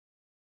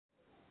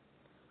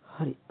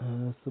හරි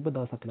සුබ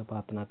දවසක් කියලා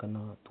ප්‍රාර්ථනා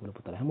කරනවා තුල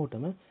පුතලා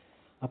හැමෝටම.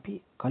 අපි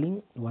කලින්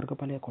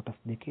වර්ගඵලය කොටස්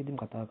දෙකේදීම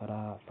කතා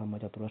කරා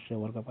සම්මචතුරස්‍රය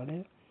වර්ගඵලය,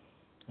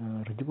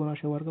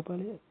 ඍජුකෝණාශ්‍රය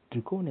වර්ගඵලය,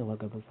 ත්‍රිකෝණීය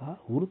වර්ගඵලය සහ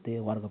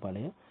වෘත්තීය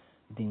වර්ගඵලය.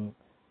 ඉතින්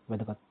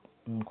වැදගත්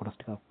කොටස්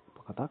ටිකක්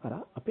කතා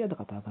කරා. අපි අද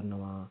කතා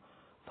කරනවා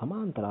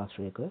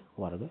සමාන්තරාශ්‍රයක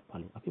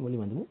වර්ගඵලය. අපි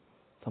මුලින්ම බලමු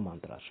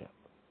සමාන්තරාශ්‍රය.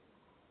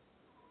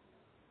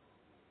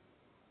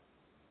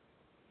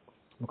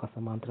 මොකක්ද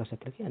සමාන්තරාශ්‍රය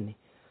කියලා කියන්නේ?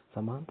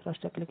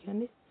 සමාන්තරාශ්‍රය කියලා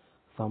කියන්නේ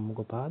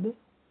සම්මුඛ පාද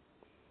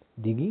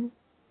දිගින්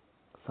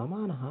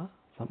සමාන හා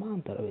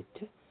සමාන්තර වෙච්ච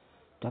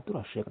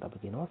චතුරස්‍රයකට අපි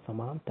කියනවා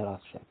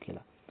සමාන්තරාශ්‍රයක්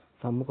කියලා.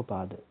 සම්මුඛ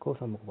පාද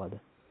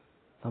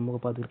සම්මුඛ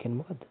පාද කියන්නේ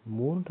මොකද්ද?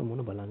 මූණට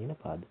මූණ බලන් ඉන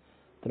පාද.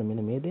 ඒතර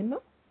මෙන්න මේ දෙන්න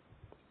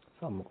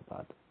සම්මුඛ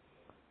පාද.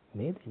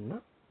 මේ දෙන්න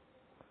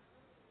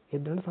ඒ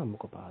දෙන්න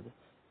සම්මුඛ පාද.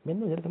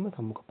 මෙන්න විදිහට තමයි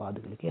සම්මුඛ පාද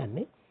කියලා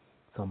කියන්නේ.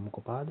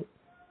 සම්මුඛ පාද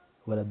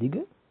වල දිග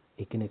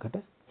එකිනෙකට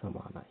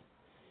සමානයි.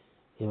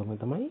 ඒ වගේම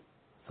තමයි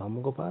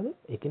සම්මුඛ පාද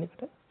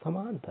එකිනෙකට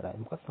සමාන්තරයි.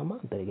 මොකක්ද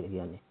සමාන්තරය කියලා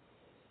කියන්නේ?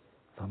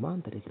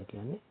 සමාන්තරය කියලා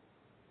කියන්නේ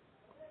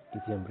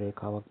කිසියම්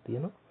රේඛාවක්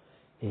තියෙනවා.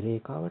 ඒ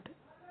රේඛාවට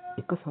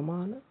එක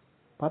සමාන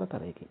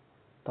පරතරයකින්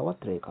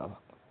තවත්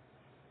රේඛාවක්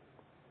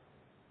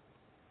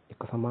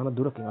එක සමාන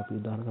දුරකින් අපි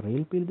උදාහරණයක්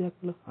රේල් පීඩයක්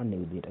වල අන්න ඒ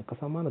විදිහට එක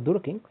සමාන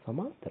දුරකින්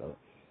සමාන්තරව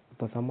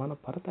එක සමාන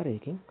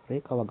පරතරයකින්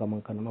රේඛාවක්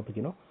ගමන් කරනවා අපි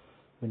කියනවා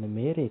මෙන්න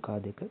මේ රේඛා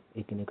දෙක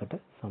එකිනෙකට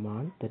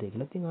සමාන්තරය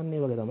කියලා. ඉතින් අන්න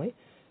ඒ වගේ තමයි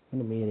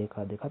මෙන්න මේ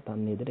රේඛා දෙකත්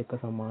අන්න ඒ විදිහට එක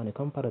සමාන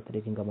එකම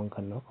පරතරයකින් ගමන්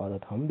කරනවා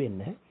කවදාවත් හම්බෙන්නේ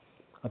නැහැ.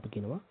 අපි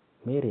කියනවා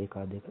මේ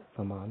රේඛා දෙක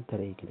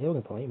සමාන්තරයි කියලා. ඒ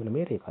වගේ තමයි මෙන්න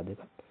මේ රේඛා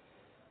දෙකත්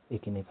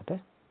එකිනෙකට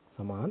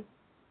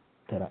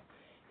සමාන්තරයි.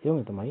 ඒ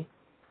වගේ තමයි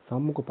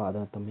සම්මුඛ පාද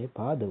නැත්නම් මේ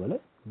පාදවල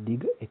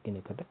දිග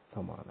එකිනෙකට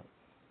සමානයි.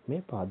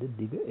 මේ පාද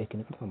දිග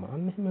එකිනෙකට සමාන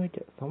නැහැ මේ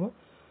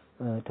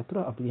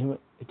අපි එහෙම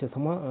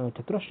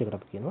චතුරස්‍රයකට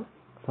අපි කියනවා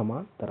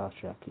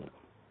සමාන්තරාශ්‍රයක් කියලා.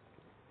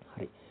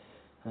 හරි.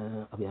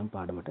 අපි යම්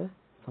පාඩමට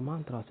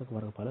සමාන්තරාශ්‍රයක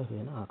වර්ගඵල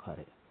හොයන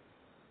ආකාරය.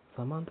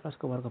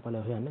 සමාන්තරාශ්‍රයක වර්ගඵල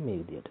හොයන්නේ මේ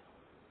විදිහට.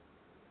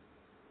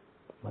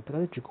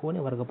 මතකද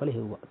ත්‍රිකෝණීය වර්ගඵල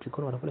හෙව්වා.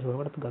 ත්‍රිකෝණ වර්ගඵල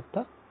හෙවනකොට අපි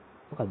ගත්තා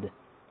මොකද්ද?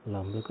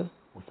 ලම්බක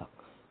උසක්.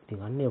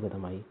 ඉතින් අන්න ඒක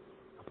තමයි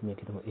අපි මේක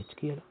හිතමු h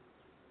කියලා.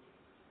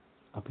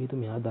 අපි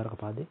හිතමු මේ ආධාරක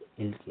පාදේ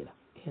l කියලා.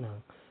 එහෙනම්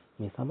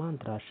මේ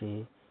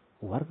සමාන්තරාශ්‍රයේ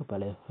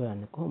වර්ගඵලය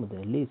හොයන්නේ කොහොමද?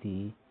 ලේසි.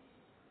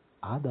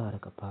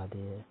 ආධාරක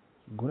පාදය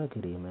ගුණ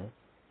කිරීම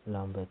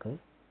ලම්බක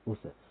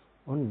උස.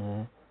 ඔන්න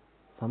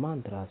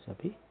සමාන්තරාශ්‍රය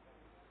අපි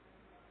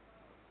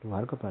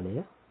වර්ගඵලය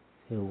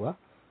හෙව්වා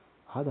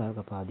ආධාරක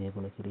පාදය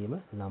ගුණ කිරීම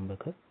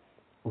ලම්බක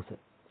උස.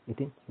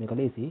 ඉතින් මේක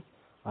ලේසි.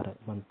 අර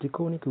මම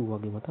ත්‍රිකෝණිය කිව්වා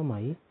වගේම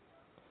තමයි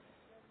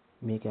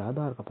මේකේ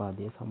ආධාරක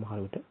පාදය සමහර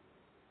විට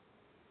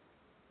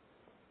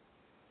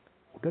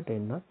උඩට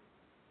එන්නත්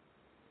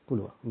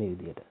පුළුවන් මේ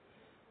විදිහට.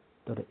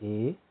 එතකොට A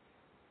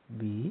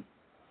B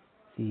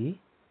C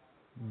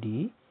D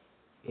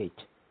H.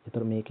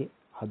 එතකොට මේකේ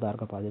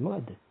ආධාරක පාදය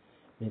මොකද්ද?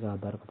 මේක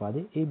ආධාරක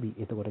පාදේ AB.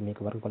 එතකොට මේක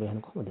වර්ගඵලය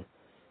යන්නේ කොහොමද?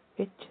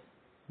 H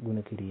ගුණ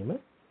කිරීම A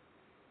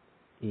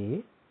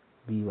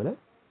B වල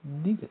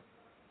දිග.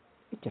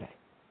 එච්චරයි.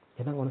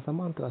 එහෙනම් ඔන්න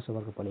සමාන්තරාශ්‍රය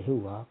වර්ගඵලය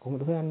හෙව්වා.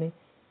 කොහොමද හොයන්නේ?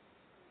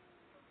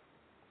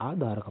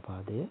 ආධාරක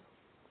පාදය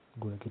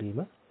ගුණ කිරීම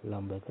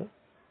ලම්බක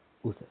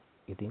උස.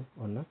 ඉතින්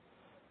ඔන්න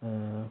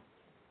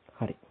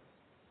හරි.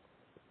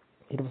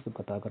 ඊට පස්සේ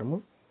කතා කරමු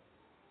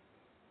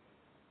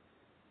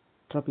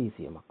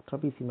ට්‍රපීසියමක්.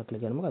 ට්‍රපීසියමක්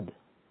කියලා කියන්නේ මොකද්ද?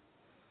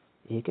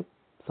 ඒකේ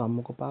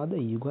සම්මුඛ පාද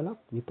යුගලක්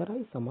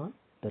විතරයි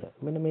සමාන්තර.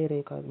 මෙන්න මේ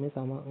රේඛා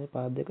මේ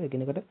පාද දෙක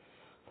එකිනෙකට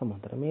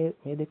සමාන්තර.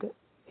 මේ දෙක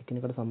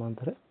එකිනෙකට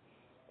සමාන්තර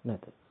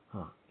නැත.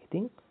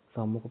 ඉතින්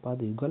සම්මුඛ පාද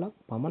යුගලක්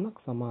පමණක්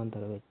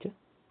සමාන්තර වෙච්ච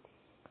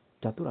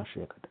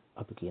චතුරස්‍රයකට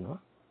අපි කියනවා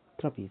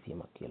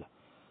ට්‍රපීසියමක් කියලා.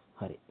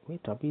 හරි. මේ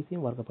ට්‍රපීසියම්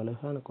වර්ගඵල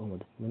හොයන්නේ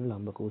කොහොමද? මෙන්න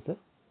ලම්බක උස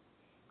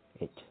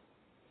h.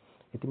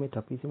 ඉතින් මේ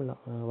ට්‍රපීසියම්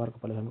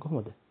වර්ගඵල හොයන්නේ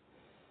කොහොමද?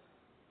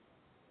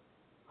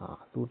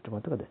 සූත්‍ර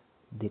මතකද?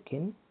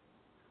 2න්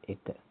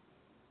 1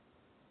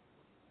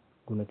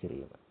 ගුණ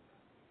කිරීම.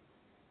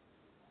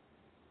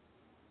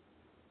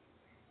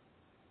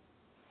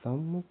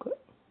 සම්මුඛ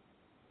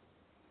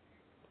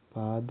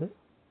පාද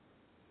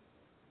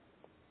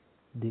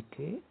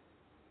දෙකේ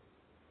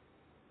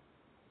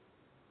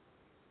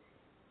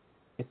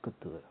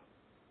එකතුව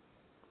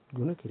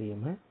ගුණ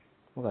කිරීම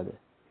මොකද?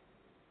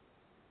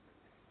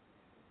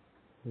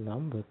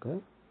 ලම්බක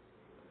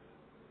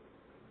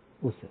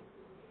උස.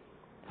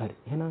 හරි.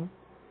 එහෙනම්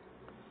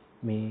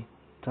මේ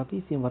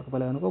ට්‍රපීසියම්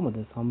වර්ගඵලය යන කොහොමද?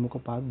 සම්මුඛ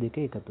පාද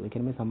දෙකේ එකතුව. ඒ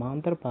කියන්නේ මේ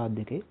සමාන්තර පාද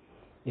දෙකේ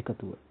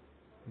එකතුව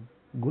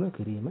ගුණ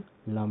කිරීම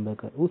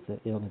ලම්බක උස.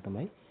 ඒ වගේ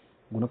තමයි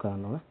ගුණ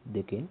කරනවා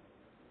 2න්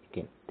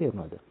 1.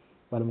 තේරුණාද?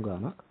 බලමු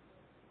ගානක්.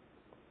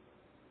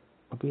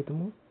 අපි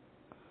හිතමු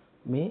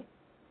මේ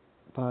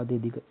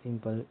පාදයේ දිග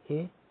සිම්පල් A,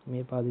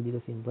 මේ පාදයේ දිග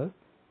සිම්පල්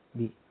B.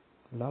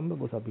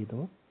 ලම්බක උස අපි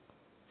හිතමු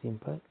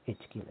සිම්පල්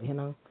h කියලා.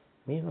 එහෙනම්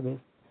මේ වගේ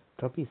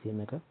ට්‍රපීසියම්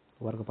එක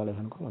වර්ගඵල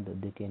හොයන කොහොමද?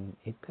 2න්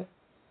 1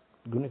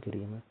 ගුණ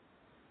කිරීම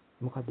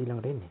මොකක්ද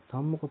ඊළඟට එන්නේ?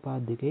 සම්මුඛ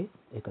පාද දෙකේ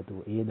එකතුව.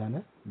 A ධන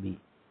B.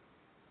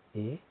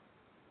 A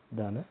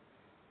ධන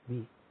B.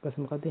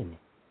 ඊපස්සේ මොකක්ද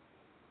එන්නේ?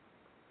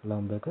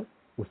 ලම්බක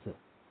උස.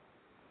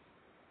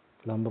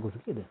 ලම්බ කුස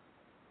කීයද?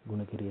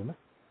 ගුණ කිරීම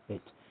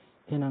h.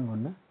 එහෙනම්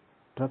ඔන්න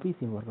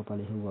ට්‍රපීසියම්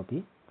වර්ගඵලය හෙව්වා අපි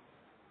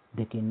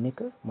දෙකෙන් එක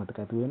මතක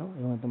ඇතු වෙනවා.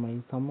 ඒවා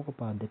තමයි සම්මුඛ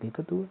පාද දෙක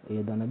එකතුව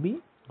a ධන b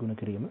ගුණ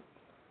කිරීම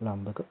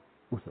ලම්බක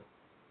උස.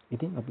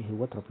 ඉතින් අපි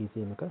හෙව්වා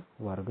ට්‍රපීසියම් එක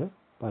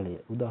වර්ගඵලය.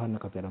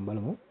 උදාහරණයක් අපි අරන්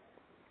බලමු.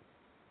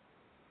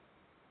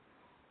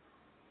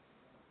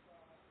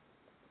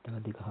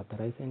 මෙතන දිග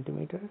 4 cm,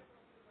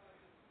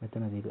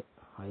 මෙතන දිග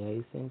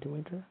 6 cm,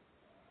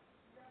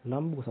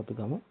 ලම්බ කුස අපි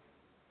ගමු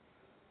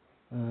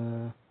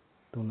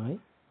 3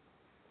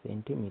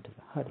 cm.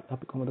 හරි.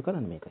 අපි කොහොමද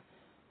කරන්නේ මේක?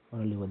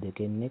 ඔන්න ලිව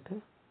දෙකෙන් එක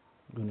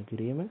ගුණ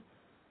කිරීම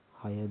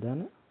 6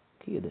 ධන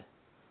කීයද?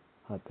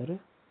 4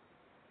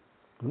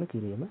 ගුණ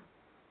කිරීම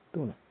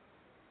 3.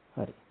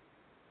 හරි.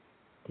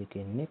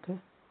 දෙකෙන් එක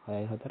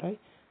 6යි 4යි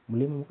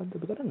මුලින්ම මොකද්ද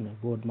අපි කරන්නේ?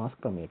 බෝඩ් මාස්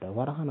ක්‍රමයට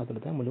වරහන් අතුල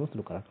තමයි මුලින්ම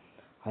සුළු කරන්නේ.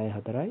 6යි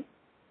 4යි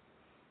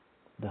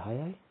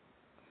 10යි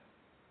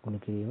ගුණ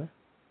කිරීම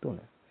 3.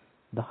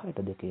 10ට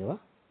දෙක ඒවා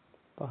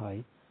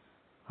 5යි.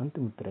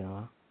 අන්තිම උත්තරය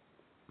එනවා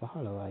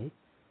 15යි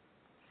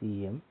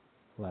cm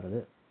වර්ග.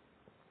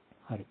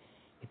 හරි.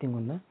 ඉතින්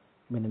ඔන්න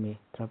මෙන්න මේ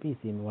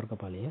ට්‍රපීසියම්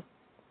වර්ගඵලය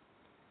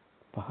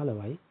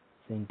 15යි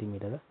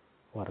සෙන්ටිමීටර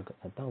වර්ග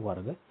නැත්නම්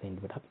වර්ග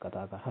සෙන්ටිමීටර අපි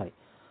කතා කරා. හරි.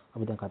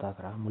 අපි දැන් කතා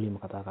කරා මුලින්ම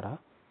කතා කරා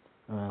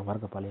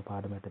වර්ගඵලයේ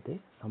පාඩම යටතේ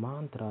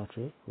සමාන්තර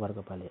ආශ්‍රයේ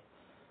වර්ගඵලය.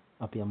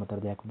 අපි අමතර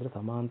දෙයක් විදිහට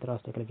සමාන්තර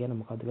ආශ්‍රය කියලා කියන්නේ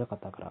මොකක්ද කියලා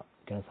කතා කරා.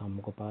 කියන්නේ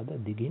සම්මුඛ පාද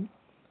දිගින්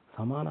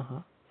සමාන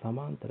හා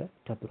සමාන්තර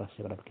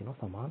චතුරස්‍රයකට අපි කියනවා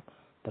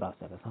සමාන්තර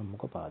ආශ්‍රය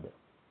සම්මුඛ පාද.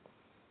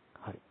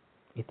 හරි.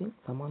 ඉතින්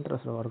සමාන්තර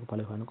ආශ්‍රය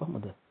වර්ගඵලය හොයන්නේ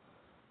කොහොමද?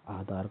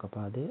 ආධාරක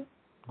පාදය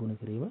ගුණ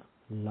කිරීම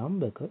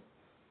ලම්බක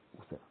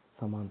උස.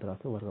 සමාන්තර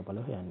ආශ්‍රය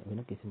වර්ගඵලය හොයන්නේ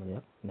වෙන කිසිම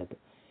දෙයක් නැත.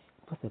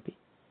 ඊට පස්සේ අපි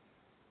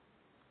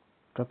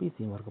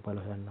ට්‍රපීසියම් වර්ගඵල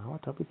හොයනවා.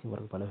 ට්‍රපීසියම්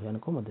වර්ගඵල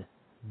හොයන්නේ කොහොමද?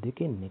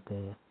 දෙකෙන් එක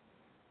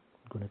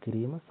ගුණ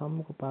කිරීම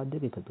සම්මුඛ පාද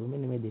දෙක එකතුව.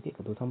 මෙන්න මේ දෙක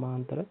එකතුව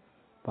සමාන්තර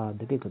පාද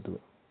දෙක එකතුව.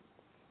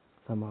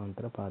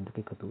 සමාන්තර පාද දෙක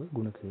එකතුව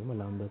ගුණ කිරීම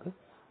ලම්බක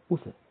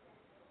උස.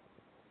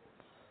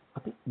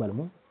 අපි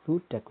බලමු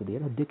සූත්‍රයක්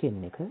විදියට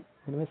දෙකෙන් එක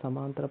මෙන්න මේ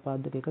සමාන්තර පාද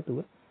දෙක එකතුව.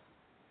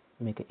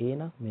 මේක a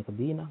නම් මේක b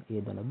නම්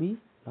a ධන b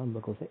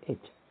ලම්බක උස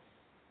h.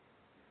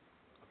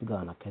 අපි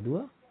ගානක්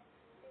හැදුවා.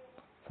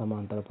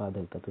 සමාන්තර පාද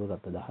දෙක එකතුව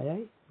ගත්ත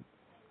 10යි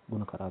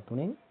ගුණ කරා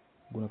 3ෙන්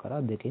ගුණ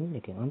කරා දෙකෙන්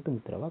එකෙන් අන්තිම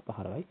උත්තරව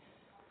 15යි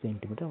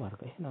සෙන්ටිමීටර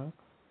වර්ග. එහෙනම්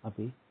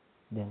අපි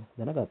දැන්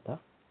දැනගත්තා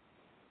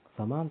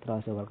සමාන්තර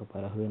ආශ්‍රය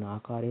වර්ගඵල හොයන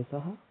ආකාරය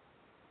සහ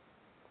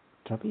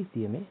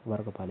ට්‍රපීසියමේ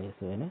වර්ගඵලය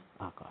සොයන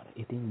ආකාරය.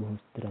 ඉතින් බොහොම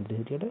ස්ථිර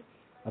හිටියට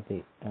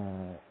අපේ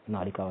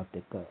නාලිකාවත්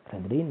එක්ක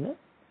රැඳෙන්න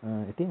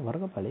ඉතින්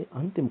වර්ගඵලයේ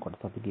අන්තිම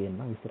කොටස අපි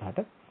ගේන්නම් ඉස්සරහට.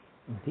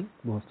 ඉතින්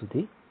බොහොම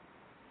ස්තුතියි.